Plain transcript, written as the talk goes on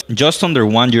just under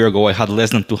 1 year ago, I had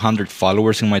less than 200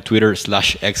 followers in my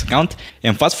Twitter/X account.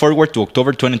 And fast forward to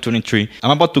October 2023,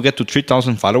 I'm about to get to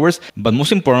 3,000 followers. But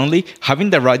most importantly, having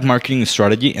the right marketing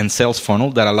strategy and sales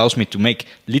funnel that allows me to make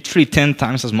literally 10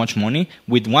 times as much money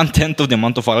with 1/10 of the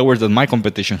amount of followers that my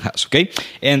competition has, okay?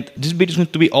 And this video is going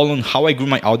to be all on how I grew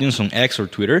my audience on X or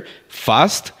Twitter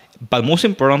fast, but most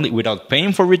importantly, without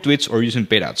paying for retweets or using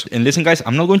paid ads. And listen, guys,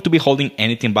 I'm not going to be holding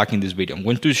anything back in this video. I'm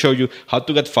going to show you how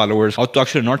to get followers, how to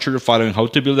actually nurture your following, how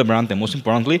to build a brand, and most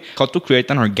importantly, how to create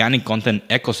an organic content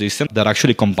ecosystem that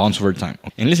actually compounds over time.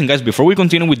 And listen, guys, before we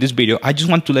continue with this video, I just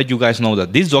want to let you guys know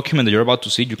that this document that you're about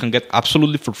to see, you can get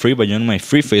absolutely for free by joining my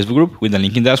free Facebook group with the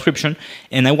link in the description.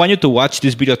 And I want you to watch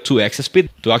this video at 2x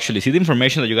speed to actually see the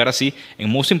information that you gotta see,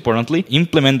 and most importantly,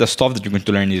 implement the stuff that you're going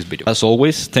to learn in this video. As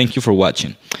always, thank you for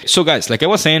watching. So guys, like I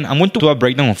was saying, I'm going to do a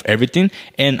breakdown of everything,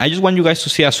 and I just want you guys to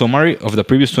see a summary of the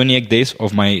previous 28 days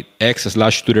of my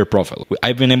X/Twitter profile.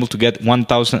 I've been able to get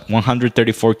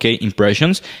 1,134K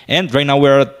impressions, and right now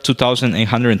we're at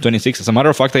 2,826. As a matter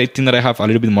of fact, I think that I have a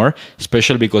little bit more,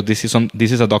 especially because this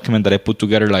is a document that I put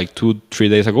together like 2-3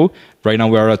 days ago. Right now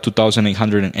we are at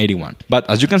 2,881. But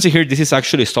as you can see here, this is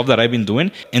actually stuff that I've been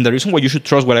doing, and the reason why you should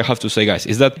trust what I have to say, guys,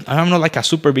 is that I'm not like a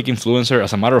super big influencer.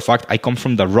 As a matter of fact, I come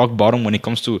from the rock bottom when it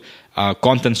comes to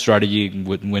content strategy,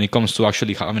 when it comes to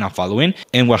actually having a following.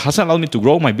 And what has allowed me to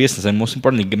grow my business and most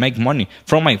importantly make money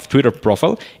from my Twitter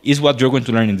profile is what you're going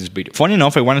to learn in this video. Funny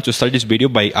enough, I wanted to start this video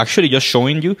by actually just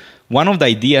showing you one of the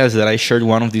ideas that I shared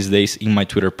one of these days in my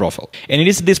Twitter profile. And it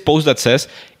is this post that says,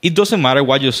 it doesn't matter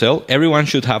what you sell, everyone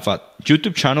should have a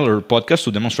YouTube channel or podcast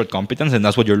to demonstrate competence. And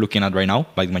that's what you're looking at right now,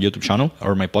 like my YouTube channel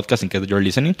or my podcast in case that you're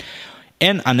listening.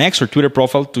 And an X or Twitter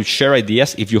profile to share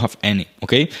ideas if you have any,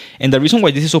 okay? And the reason why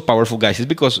this is so powerful, guys, is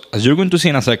because, as you're going to see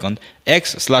in a second,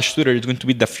 X/Twitter is going to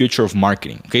be the future of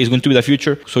marketing, okay? It's going to be the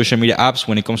future of social media apps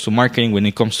when it comes to marketing, when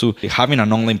it comes to having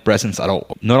an online presence at all.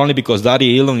 Not only because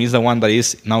Daddy Elon is the one that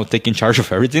is now taking charge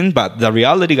of everything, but the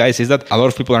reality, guys, is that a lot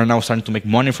of people are now starting to make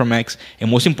money from X.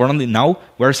 And most importantly, now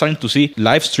we're starting to see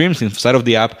live streams inside of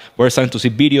the app. We're starting to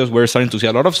see videos. We're starting to see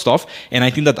a lot of stuff. And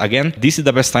I think that, again, this is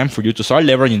the best time for you to start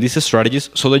leveraging this strategy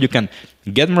so that you can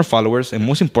get more followers and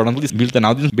most importantly build an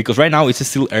audience, because right now it's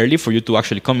still early for you to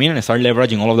actually come in and start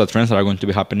leveraging all of the trends that are going to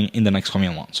be happening in the next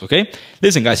coming months, okay?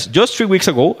 Listen, guys, just 3 weeks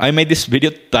ago I made this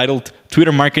video titled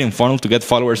Twitter Marketing Funnel to Get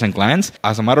Followers and Clients.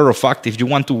 As a matter of fact, if you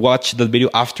want to watch that video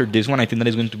after this one, I think that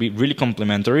is going to be really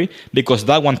complementary, because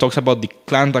that one talks about the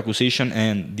client acquisition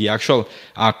and the actual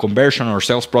conversion or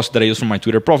sales process that I use for my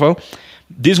Twitter profile.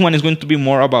 This one is going to be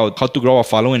more about how to grow a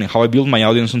following and how I build my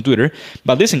audience on Twitter.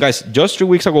 But listen, guys, just 3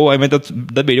 weeks ago, I made that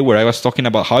video where I was talking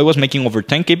about how I was making over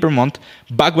 10K per month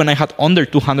back when I had under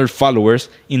 200 followers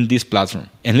in this platform.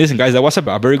 And listen, guys, that was a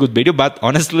very good video, but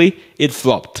honestly, it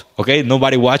flopped, okay?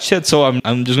 Nobody watched it, so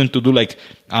I'm just going to do like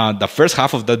the first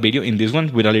half of that video in this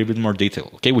one with a little bit more detail,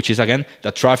 okay? Which is, again,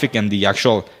 the traffic and the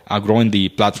actual growing the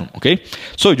platform, okay?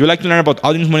 So if you like to learn about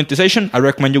audience monetization, I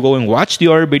recommend you go and watch the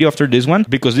other video after this one,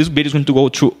 because this video is going to go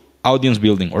through audience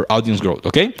building or audience growth,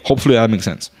 okay? Hopefully that makes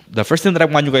sense. The first thing that I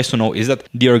want you guys to know is that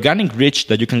the organic reach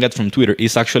that you can get from Twitter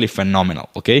is actually phenomenal,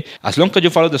 okay? As long as you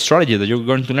follow the strategy that you're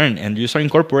going to learn and you start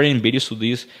incorporating videos to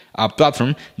this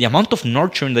platform, the amount of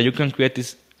nurturing that you can create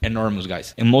is enormous,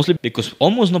 guys. And mostly because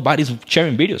almost nobody's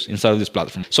sharing videos inside of this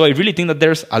platform. So I really think that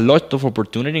there's a lot of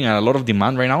opportunity and a lot of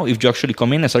demand right now if you actually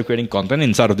come in and start creating content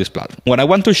inside of this platform. What I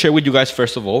want to share with you guys,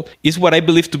 first of all, is what I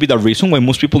believe to be the reason why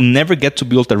most people never get to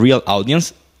build a real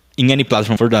audience in any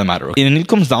platform for that matter. And it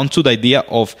comes down to the idea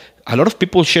of a lot of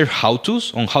people share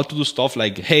how-tos on how to do stuff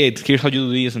like, hey, here's how you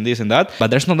do this and that.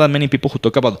 But there's not that many people who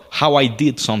talk about how I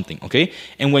did something, okay?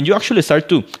 And when you actually start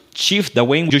to shift the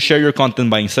way you share your content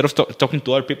by instead of talking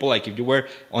to other people, like if you were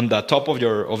on the top of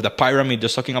the pyramid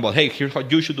just talking about, hey, here's how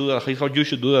you should do that, here's how you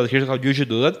should do that, here's how you should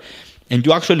do that. And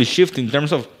you actually shift in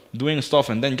terms of doing stuff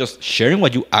and then just sharing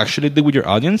what you actually did with your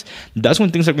audience, that's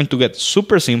when things are going to get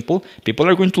super simple. People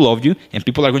are going to love you and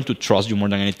people are going to trust you more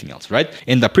than anything else, right?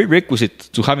 And the prerequisite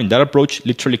to having that approach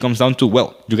literally comes down to,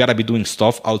 well, you got to be doing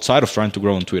stuff outside of trying to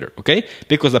grow on Twitter, okay?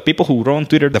 Because the people who grow on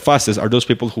Twitter the fastest are those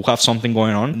people who have something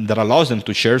going on that allows them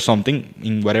to share something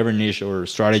in whatever niche or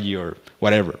strategy or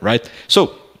whatever, right?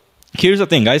 So here's the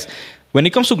thing, guys. When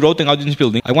it comes to growth and audience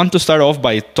building, I want to start off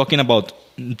by talking about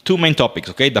two main topics,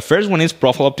 okay? The first one is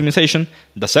profile optimization.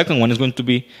 The second one is going to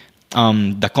be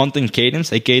the content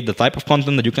cadence, aka the type of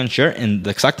content that you can share, and the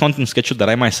exact content schedule that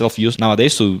I myself use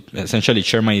nowadays to essentially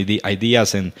share my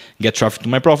ideas and get traffic to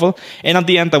my profile. And at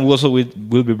the end, I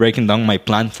will be breaking down my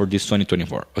plan for this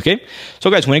 2024. Okay? So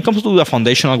guys, when it comes to the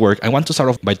foundational work, I want to start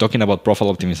off by talking about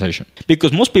profile optimization.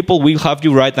 Because most people will have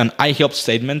you write an I help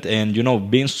statement and,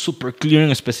 being super clear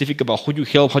and specific about who you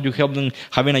help, how you help them,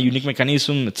 having a unique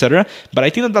mechanism, etc. But I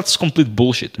think that that's complete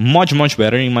bullshit. Much, much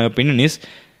better, in my opinion, is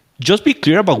just be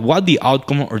clear about what the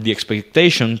outcome or the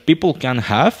expectation people can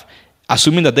have,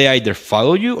 assuming that they either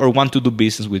follow you or want to do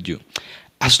business with you.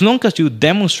 As long as you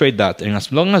demonstrate that, and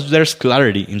as long as there's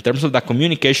clarity in terms of the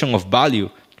communication of value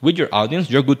with your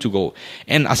audience, you're good to go.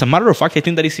 And as a matter of fact, I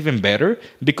think that is even better,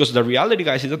 because the reality,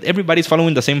 guys, is that everybody's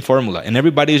following the same formula, and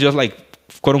everybody is just like,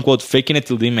 quote unquote, faking it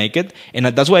till they make it. And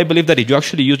that's why I believe that if you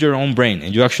actually use your own brain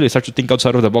and you actually start to think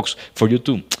outside of the box for you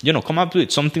to, come up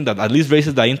with something that at least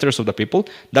raises the interest of the people,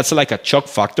 that's like a shock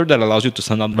factor that allows you to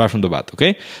stand out right from the bat.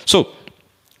 Okay? So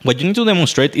what you need to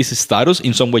demonstrate is status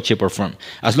in some way, shape, or form.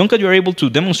 As long as you're able to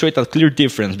demonstrate a clear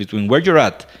difference between where you're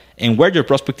at and where your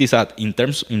prospect is at in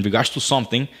regards to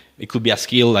something, it could be a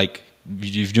skill, like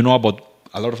if you know about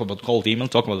cold email,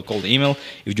 talk about cold email.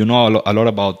 If you know a lot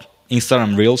about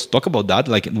Instagram Reels, talk about that.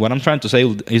 Like, what I'm trying to say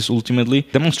is ultimately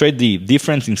demonstrate the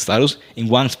difference in status in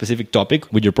one specific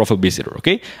topic with your profile visitor,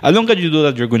 okay? As long as you do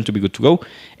that, you're going to be good to go.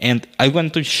 And I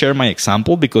want to share my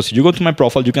example, because if you go to my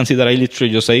profile, you can see that I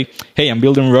literally just say, hey, I'm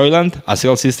building Roiland, a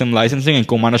sales system licensing and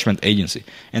co-management agency.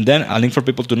 And then a link for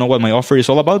people to know what my offer is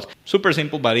all about. Super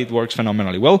simple, but it works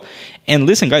phenomenally well. And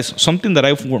listen, guys, something that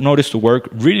I've noticed to work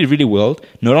really, really well,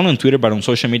 not only on Twitter, but on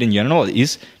social media in general,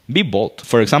 is be bold.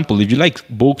 For example, if you like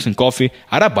books and coffee,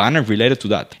 add a banner related to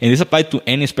that. And this applies to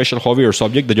any special hobby or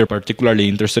subject that you're particularly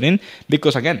interested in,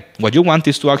 because again, what you want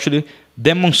is to actually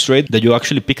demonstrate that you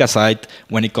actually pick a side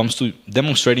when it comes to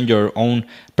demonstrating your own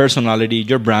personality,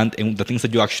 your brand, and the things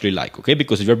that you actually like, okay?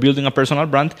 Because if you're building a personal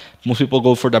brand, most people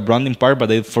go for the branding part, but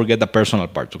they forget the personal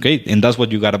part, okay? And that's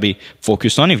what you gotta be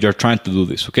focused on if you're trying to do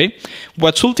this, okay?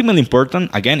 What's ultimately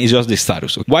important, again, is just the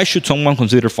status. Why should someone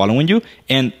consider following you?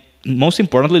 And most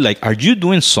importantly, like, are you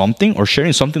doing something or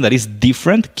sharing something that is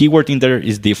different? Keyword in there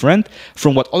is different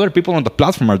from what other people on the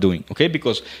platform are doing, okay?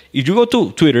 Because if you go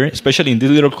to Twitter, especially in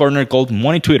this little corner called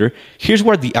Money Twitter, here's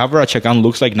what the average account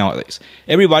looks like nowadays.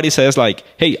 Everybody says like,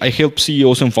 hey, I help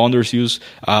CEOs and founders use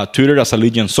Twitter as a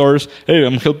lead gen source. Hey,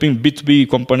 I'm helping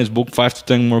B2B companies book 5 to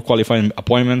 10 more qualifying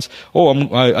appointments.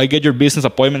 Oh, I get your business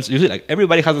appointments. You see, like,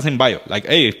 everybody has the same bio. Like,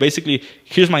 hey, basically,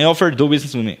 here's my offer, do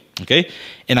business with me, okay?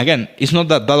 And again, it's not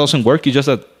that doesn't work. It's just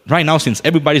that right now, since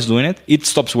everybody's doing it, it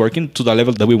stops working to the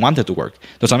level that we want it to work.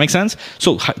 Does that make sense?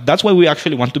 So that's why we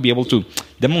actually want to be able to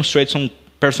demonstrate some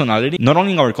personality, not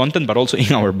only in our content, but also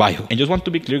in our bio. And just want to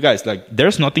be clear, guys, like,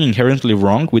 there's nothing inherently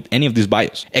wrong with any of these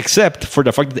bios, except for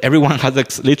the fact that everyone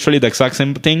has literally the exact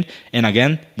same thing. And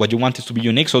again, what you want is to be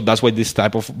unique. So that's why this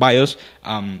type of bios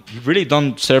really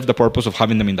don't serve the purpose of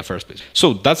having them in the first place.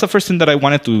 So that's the first thing that I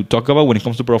wanted to talk about when it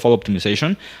comes to profile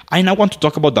optimization. I now want to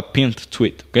talk about the pinned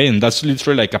tweet, okay? And that's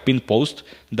literally like a pinned post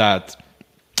that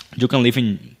you can leave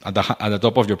at the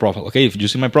top of your profile. Okay, if you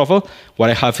see my profile, what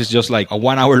I have is just like a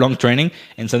 1 hour long training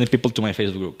and sending people to my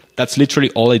Facebook group. That's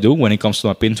literally all I do when it comes to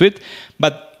a pinned tweet.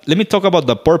 But let me talk about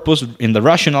the purpose and the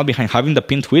rationale behind having the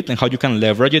pinned tweet and how you can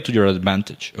leverage it to your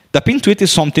advantage. The pinned tweet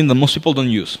is something that most people don't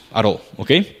use at all,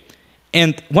 okay?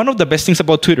 And one of the best things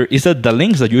about Twitter is that the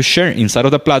links that you share inside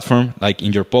of the platform, like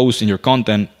in your posts, in your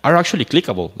content, are actually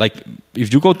clickable. Like,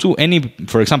 if you go to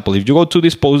for example, if you go to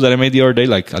this post that I made the other day,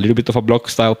 like a little bit of a blog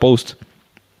style post,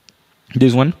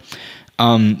 this one,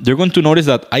 they're going to notice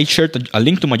that I shared a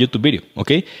link to my YouTube video,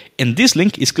 okay? And this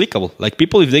link is clickable. Like,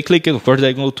 people, if they click it, of course,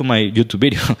 they go to my YouTube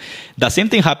video. The same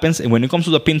thing happens when it comes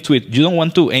to the pinned tweet. You don't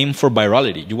want to aim for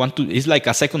virality. It's like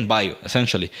a second bio,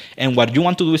 essentially. And what you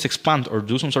want to do is expand or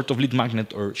do some sort of lead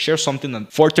magnet or share something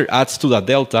that further adds to the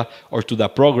delta or to the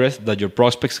progress that your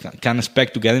prospects can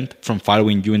expect to get from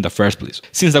following you in the first place.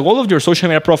 Since the goal of your social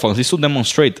media profiles is to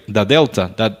demonstrate the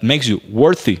delta that makes you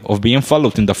worthy of being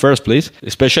followed in the first place,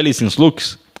 especially since looks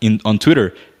on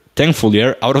Twitter, thankfully,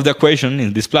 are out of the equation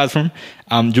in this platform,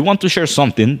 you want to share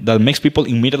something that makes people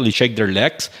immediately shake their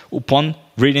legs upon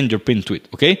reading your pinned tweet,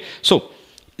 okay? So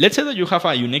let's say that you have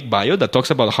a unique bio that talks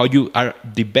about how you are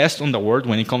the best on the world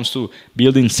when it comes to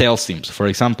building sales teams, for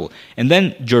example. And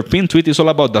then your pinned tweet is all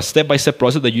about the step-by-step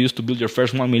process that you use to build your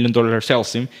first $1 million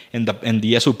sales team and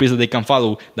the SOPs that they can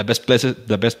follow, the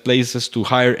best places to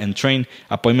hire and train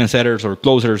appointment setters or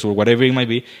closers or whatever it might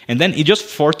be. And then it just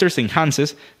further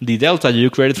enhances the delta that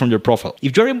you created from your profile.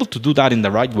 If you're able to do that in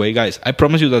the right way, guys, I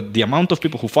promise you that the amount of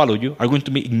people who follow you are going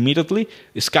to be immediately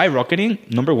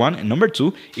skyrocketing, number one. And number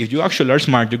two, if you actually are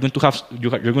smart, you're going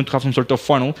to have some sort of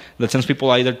funnel that sends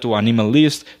people either to an email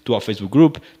list, to a Facebook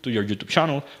group, to your YouTube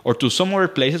channel, or to some other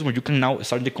places where you can now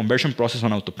start the conversion process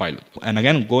on autopilot. And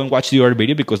again, go and watch the other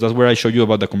video because that's where I show you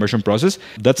about the conversion process.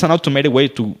 That's an automated way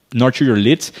to nurture your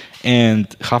leads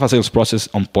and have a sales process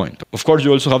on point. Of course,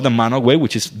 you also have the manual way,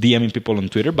 which is DMing people on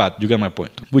Twitter, but you get my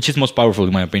point, which is most powerful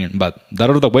in my opinion. But that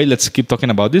out of the way, let's keep talking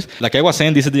about this. Like I was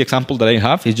saying, this is the example that I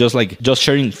have. It's just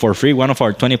sharing for free one of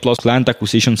our 20 plus client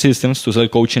acquisition systems to sell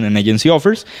coaching and agency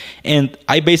offers. And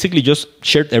I basically just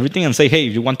shared everything and say, hey,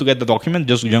 if you want to get the document,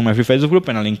 just join my free Facebook group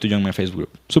and a link to join my Facebook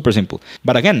group. Super simple.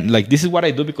 But again, like this is what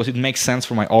I do because it makes sense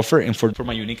for my offer and for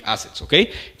my unique assets,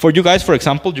 okay? For you guys, for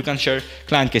example, you can share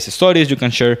client case studies, you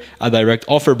can share a direct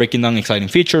offer breaking down exciting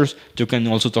features, you can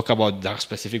also talk about the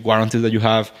specific warranties that you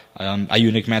have, a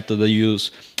unique method that you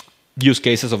use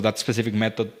cases of that specific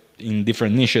method in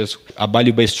different niches, a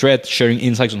value-based thread, sharing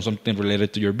insights on something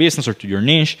related to your business or to your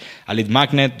niche, a lead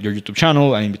magnet, your YouTube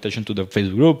channel, an invitation to the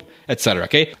Facebook group, etc.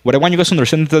 Okay? What I want you guys to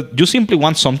understand is that you simply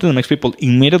want something that makes people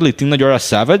immediately think that you're a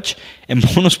savage, and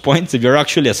bonus points if you're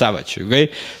actually a savage.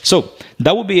 Okay? So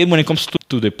that would be it when it comes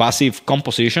to the passive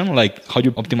composition, like how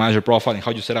you optimize your profile and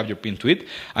how you set up your pinned tweet.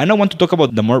 I now want to talk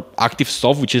about the more active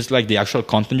stuff, which is like the actual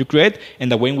content you create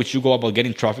and the way in which you go about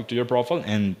getting traffic to your profile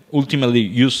and ultimately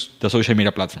use the social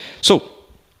media platform. So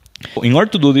in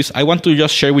order to do this, I want to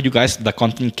just share with you guys the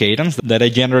content cadence that I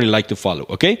generally like to follow,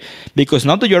 okay? Because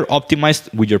now that you're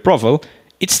optimized with your profile,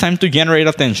 it's time to generate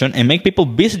attention and make people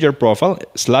visit your profile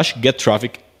 / get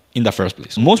traffic in the first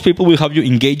place. Most people will have you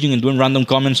engaging and doing random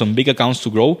comments on big accounts to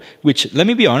grow, which, let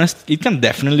me be honest, it can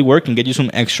definitely work and get you some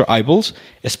extra eyeballs,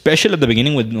 especially at the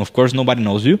beginning when, of course, nobody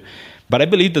knows you. But I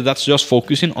believe that that's just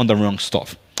focusing on the wrong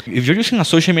stuff. If you're using a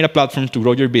social media platform to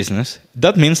grow your business,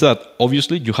 that means that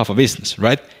obviously you have a business,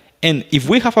 right? And if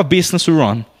we have a business to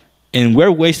run, and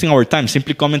we're wasting our time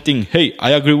simply commenting, hey,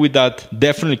 I agree with that,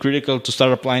 definitely critical to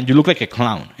start applying, you look like a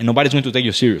clown and nobody's going to take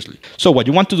you seriously. So what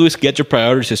you want to do is get your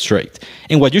priorities straight.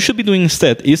 And what you should be doing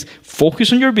instead is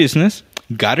focus on your business,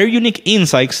 gather unique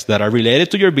insights that are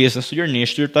related to your business, to your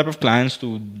niche, to your type of clients,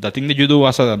 to the thing that you do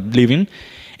as a living,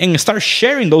 and start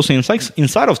sharing those insights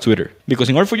inside of Twitter. Because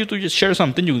in order for you to just share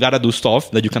something, you gotta do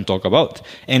stuff that you can talk about.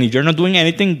 And if you're not doing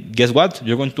anything, guess what?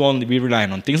 You're going to only be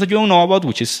relying on things that you don't know about,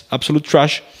 which is absolute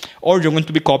trash, or you're going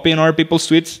to be copying other people's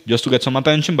tweets just to get some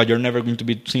attention, but you're never going to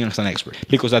be seen as an expert.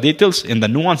 Because the details and the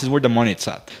nuance is where the money is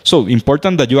at. So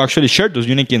important that you actually share those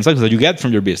unique insights that you get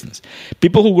from your business.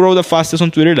 People who grow the fastest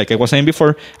on Twitter, like I was saying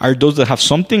before, are those that have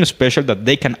something special that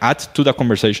they can add to the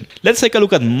conversation. Let's take a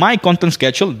look at my content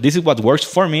schedule. This is what works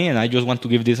for me, and I just want to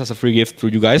give this as a free gift to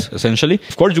you guys, essentially.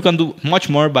 Of course, you can do much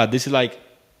more, but this is like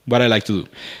what I like to do.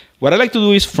 What I like to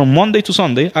do is from Monday to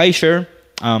Sunday, I share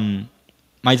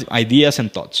my ideas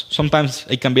and thoughts. Sometimes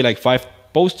it can be like 5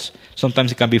 posts,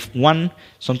 sometimes it can be 1,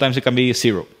 sometimes it can be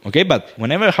 0. Okay, but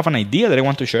whenever I have an idea that I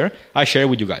want to share, I share it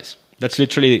with you guys. That's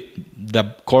literally the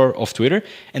core of Twitter.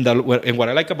 And what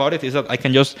I like about it is that I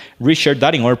can just reshare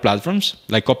that in other platforms,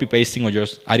 like copy pasting or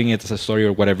just adding it as a story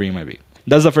or whatever it might be.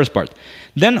 That's the first part.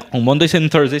 Then on Mondays and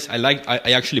Thursdays,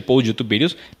 I actually post YouTube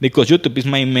videos because YouTube is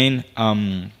my main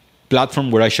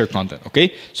platform where I share content,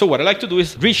 okay? So what I like to do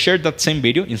is reshare that same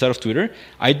video inside of Twitter.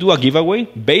 I do a giveaway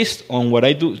based on what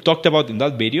I talked about in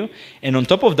that video. And on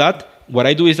top of that, what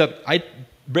I do is that I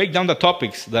break down the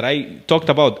topics that I talked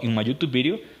about in my YouTube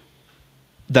video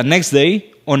the next day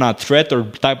on a thread or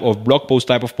type of blog post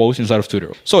type of post inside of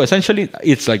Twitter. So essentially,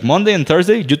 it's like Monday and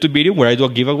Thursday YouTube video where I do a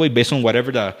giveaway based on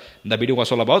whatever the video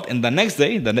was all about. And the next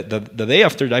day, the day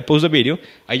after I post the video,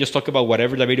 I just talk about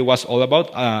whatever the video was all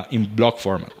about in blog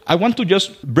format. I want to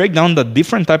just break down the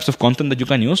different types of content that you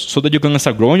can use so that you can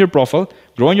start growing your profile,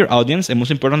 growing your audience, and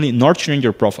most importantly, nurturing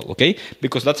your profile, okay?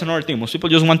 Because that's another thing. Most people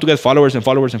just want to get followers and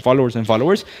followers and followers and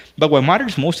followers. But what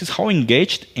matters most is how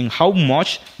engaged and how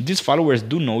much these followers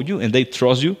do know you and they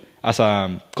trust you as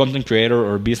a content creator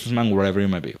or businessman, whatever it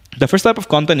might be. The first type of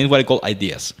content is what I call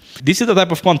ideas. This is the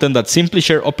type of content that simply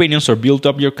share opinions or build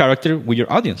up your character with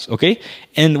your audience, okay?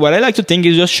 And what I like to think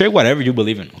is just share whatever you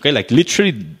believe in, okay? Like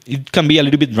literally, it can be a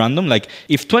little bit random. Like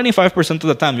if 25% of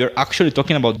the time you're actually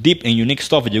talking about deep and unique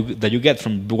stuff that you get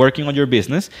from working on your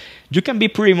business, you can be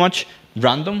pretty much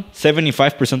random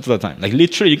 75% of the time. Like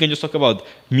literally, you can just talk about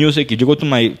music. If you go to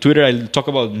my Twitter, I talk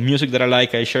about music that I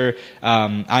like. I share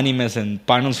animes and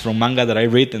panels from manga that I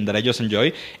read and that I just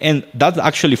enjoy. And that's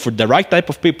actually for the right type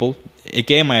of people,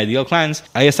 aka my ideal clients.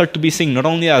 I start to be seen not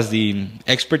only as the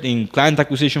expert in client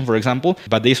acquisition, for example,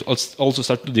 but they also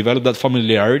start to develop that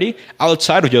familiarity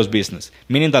outside of just business,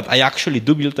 meaning that I actually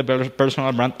do build a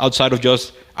personal brand outside of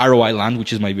just ROI land,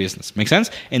 which is my business. Make sense?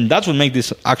 And that's what makes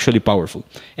this actually powerful.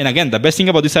 And again, the best thing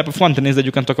about this type of content is that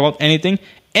you can talk about anything,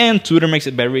 and Twitter makes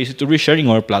it very easy to reshare in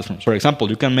other platforms. For example,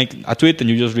 you can make a tweet and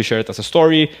you just reshare it as a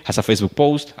story, as a Facebook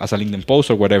post, as a LinkedIn post,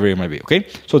 or whatever it might be. Okay?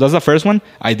 So that's the first one,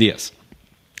 ideas.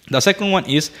 The second one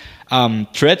is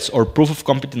threads or proof of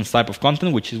competence type of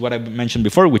content, which is what I mentioned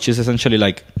before, which is essentially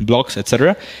like blogs,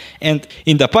 etc. And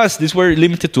in the past, these were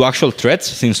limited to actual threads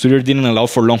since Twitter didn't allow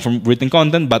for long-form written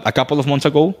content. But a couple of months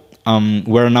ago,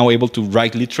 we're now able to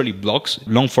write literally blogs,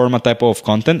 long format type of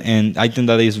content. And I think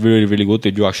that is really, really good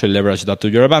if you actually leverage that to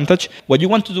your advantage. What you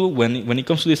want to do when it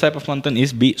comes to this type of content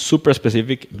is be super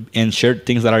specific and share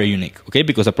things that are unique. Okay?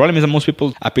 Because the problem is that most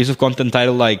people, a piece of content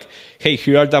titled like, hey,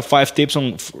 here are the 5 tips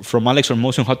from Alex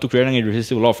Hormozi on how to create an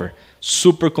irresistible offer.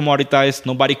 Super commoditized,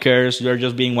 nobody cares, you're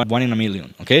just being one in a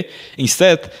million, okay?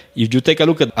 Instead, if you take a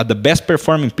look at the best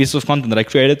performing pieces of content that I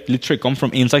created, literally come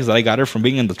from insights that I gathered from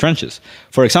being in the trenches.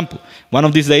 For example, one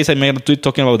of these days I made a tweet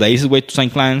talking about the easiest way to sign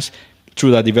clients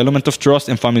through the development of trust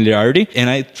and familiarity, and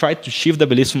I tried to shift the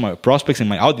beliefs from my prospects and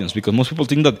my audience, because most people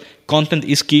think that content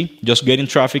is key, just getting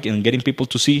traffic and getting people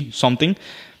to see something,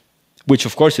 which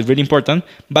of course is really important.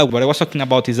 But what I was talking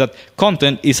about is that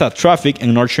content is a traffic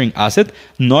and nurturing asset,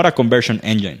 not a conversion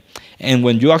engine. And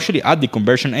when you actually add the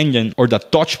conversion engine or the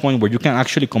touch point where you can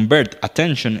actually convert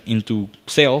attention into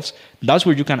sales, that's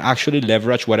where you can actually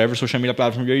leverage whatever social media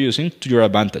platform you're using to your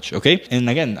advantage, okay? And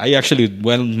again, I actually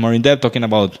went more in depth talking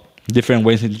about different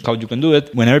ways in how you can do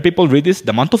it. Whenever people read this, the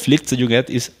amount of leads that you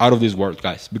get is out of this world,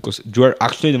 guys, because you are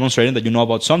actually demonstrating that you know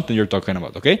about something you're talking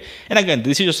about, okay? And again,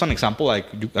 this is just an example. Like,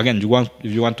 if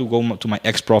you want to go to my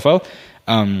X profile,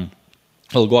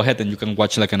 I'll go ahead and you can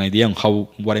watch like an idea on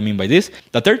what I mean by this.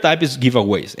 The third type is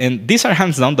giveaways. And these are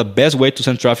hands down the best way to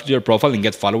send traffic to your profile and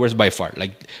get followers by far.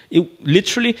 Like,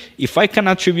 literally, if I can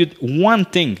attribute one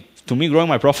thing to me growing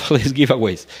my profile is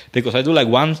giveaways, because I do like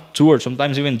 1, 2, or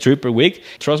sometimes even 3 per week.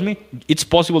 Trust me, it's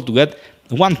possible to get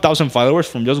 1,000 followers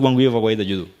from just one giveaway that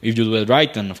you do, if you do it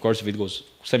right, and of course if it goes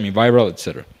semi-viral,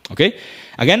 etc. Okay?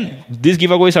 Again, these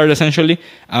giveaways are essentially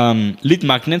lead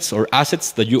magnets or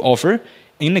assets that you offer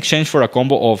in exchange for a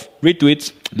combo of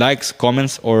retweets, likes,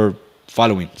 comments, or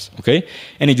followings, okay?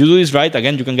 And if you do this right,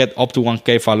 again, you can get up to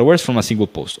 1K followers from a single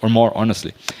post or more,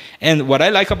 honestly. And what I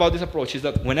like about this approach is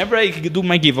that whenever I do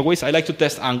my giveaways, I like to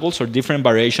test angles or different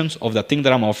variations of the thing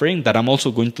that I'm offering that I'm also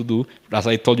going to do, as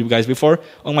I told you guys before,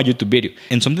 on my YouTube video.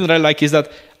 And something that I like is that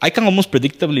I can almost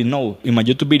predictably know if my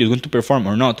YouTube video is going to perform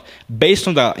or not based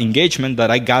on the engagement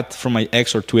that I got from my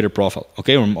X or Twitter profile,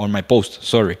 okay, or my post,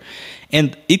 sorry.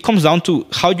 And it comes down to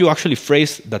how you actually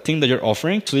phrase the thing that you're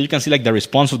offering so that you can see like the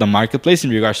response of the marketplace in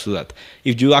regards to that.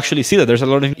 If you actually see that there's a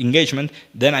lot of engagement,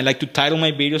 then I like to title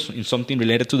my videos in something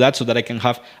related to that so that I can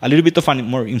have a little bit of a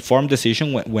more informed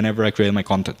decision whenever I create my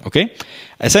content, okay?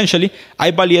 Essentially,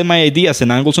 I validate my ideas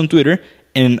and angles on Twitter,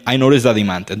 and I notice the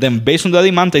demand. And then based on the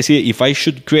demand, I see if I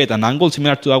should create an angle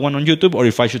similar to that one on YouTube or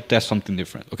if I should test something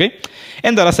different, okay?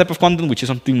 And the last type of content, which is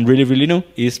something really, really new,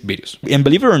 is videos. And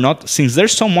believe it or not, since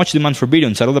there's so much demand for video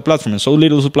inside of the platform and so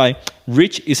little supply,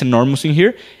 reach is enormous in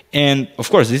here. And of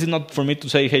course, this is not for me to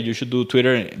say, hey, you should do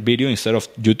Twitter video instead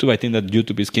of YouTube. I think that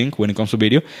YouTube is king when it comes to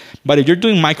video. But if you're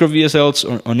doing micro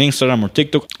VSLs on Instagram or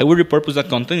TikTok, I will repurpose that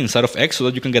content inside of X so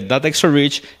that you can get that extra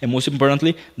reach and most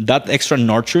importantly, that extra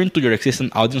nurturing to your existing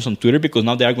audience on Twitter, because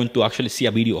now they are going to actually see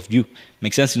a video of you.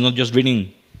 Makes sense? It's not just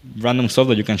reading random stuff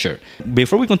that you can share.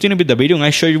 Before we continue with the video and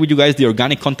I share with you guys the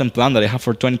organic content plan that I have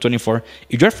for 2024,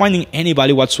 if you're finding any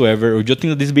value whatsoever or you think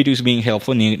that this video is being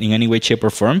helpful in any way, shape, or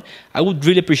form, I would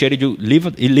really appreciate it. You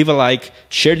leave a like,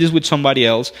 share this with somebody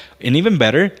else, and even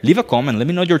better, leave a comment. Let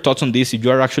me know your thoughts on this. If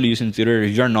you are actually using Twitter,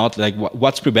 if you're not, like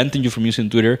what's preventing you from using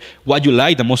Twitter, what you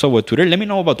like the most about Twitter. Let me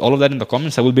know about all of that in the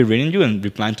comments. I will be reading you and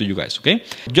replying to you guys, okay?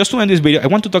 Just to end this video, I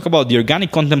want to talk about the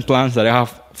organic content plans that I have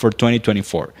for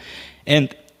 2024.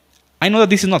 And I know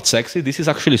that this is not sexy, this is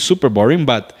actually super boring,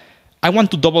 but I want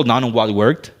to double down on what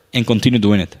worked and continue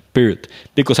doing it, period.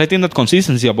 Because I think that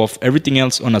consistency above everything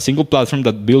else on a single platform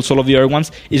that builds all of the other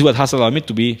ones is what has allowed me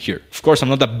to be here. Of course, I'm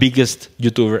not the biggest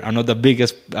YouTuber. I'm not the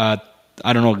biggest, guy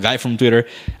from Twitter.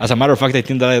 As a matter of fact, I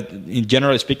think that in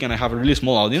general speaking, I have a really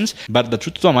small audience. But the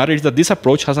truth of the matter is that this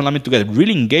approach has allowed me to get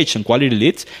really engaged and quality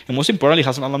leads. And most importantly,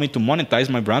 has allowed me to monetize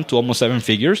my brand to almost 7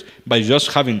 figures by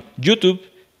just having YouTube,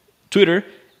 Twitter,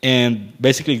 and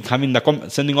basically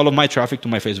sending all of my traffic to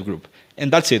my Facebook group.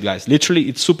 And that's it, guys. Literally,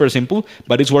 it's super simple,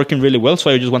 but it's working really well.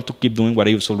 So I just want to keep doing what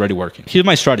is already working. Here's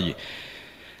my strategy.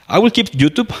 I will keep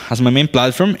YouTube as my main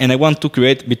platform, and I want to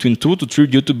create between 2 to 3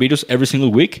 YouTube videos every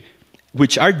single week,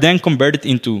 which are then converted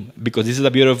into, because this is the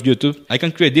beauty of YouTube, I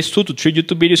can create these 2 to 3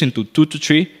 YouTube videos into 2 to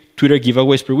 3 Twitter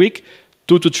giveaways per week,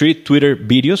 2 to 3 Twitter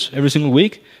videos every single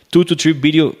week, 2 to 3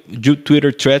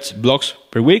 Twitter threads, blogs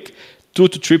per week, 2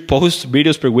 to 3 posts,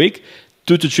 videos per week,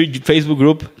 2 to 3 Facebook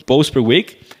group posts per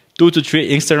week, 2 to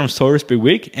 3 Instagram stories per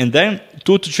week, and then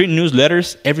 2 to 3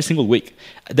 newsletters every single week.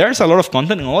 There's a lot of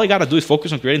content, and all I gotta do is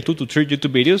focus on creating 2 to 3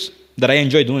 YouTube videos that I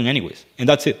enjoy doing anyways. And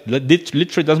that's it.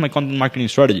 Literally, that's my content marketing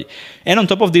strategy. And on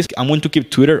top of this, I'm going to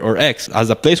keep Twitter or X as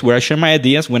a place where I share my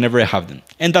ideas whenever I have them.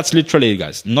 And that's literally it,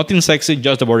 guys. Nothing sexy,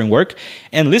 just the boring work.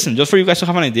 And listen, just for you guys to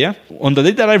have an idea, on the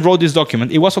day that I wrote this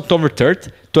document, it was October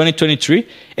 3rd, 2023,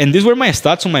 and these were my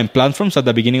stats on my platforms at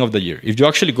the beginning of the year. If you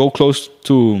actually go close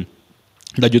to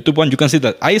the YouTube one, you can see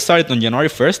that I started on January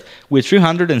 1st with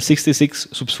 366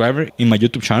 subscribers in my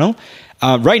YouTube channel.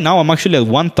 Right now, I'm actually at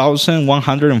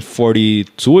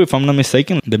 1,142, if I'm not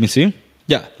mistaken. Let me see.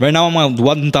 Yeah, right now I'm at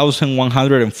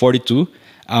 1,142.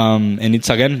 And it's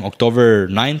again October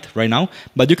 9th right now.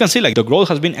 But you can see like the growth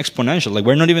has been exponential. Like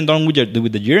we're not even done with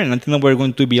the year, and I think that we're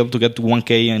going to be able to get to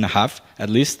 1K and a half at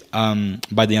least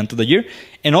by the end of the year.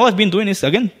 And all I've been doing is,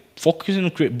 again, focusing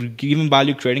on giving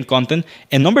value, creating content.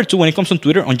 And number 2, when it comes to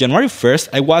Twitter, on January 1st,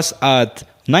 I was at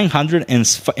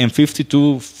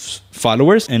 952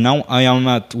 followers, and now I am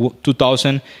at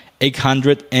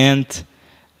 2,800 and,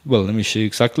 well, let me show you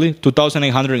exactly,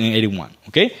 2,881,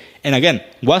 okay? And again,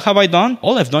 what have I done?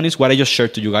 All I've done is what I just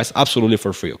shared to you guys absolutely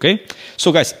for free, okay?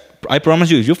 So guys, I promise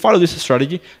you, if you follow this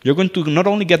strategy, you're going to not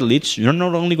only get leads, you're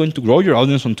not only going to grow your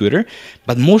audience on Twitter,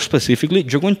 but more specifically,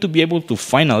 you're going to be able to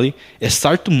finally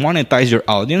start to monetize your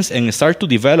audience and start to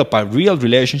develop a real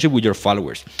relationship with your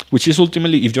followers, which is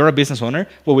ultimately, if you're a business owner,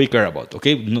 what we care about,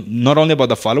 okay? Not only about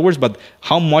the followers, but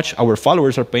how much our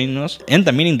followers are paying us and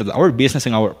the meaning that our business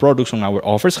and our products and our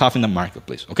offers have in the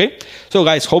marketplace, okay? So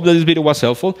guys, hope that this video was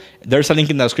helpful. There's a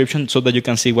link in the description so that you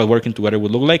can see what working together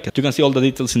would look like. You can see all the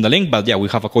details in the link, but yeah, we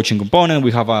have a coaching component,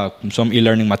 we have some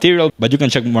e-learning material, but you can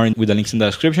check more with the links in the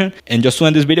description. And just to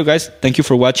end this video, guys, thank you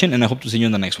for watching, and I hope to see you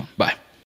in the next one. Bye.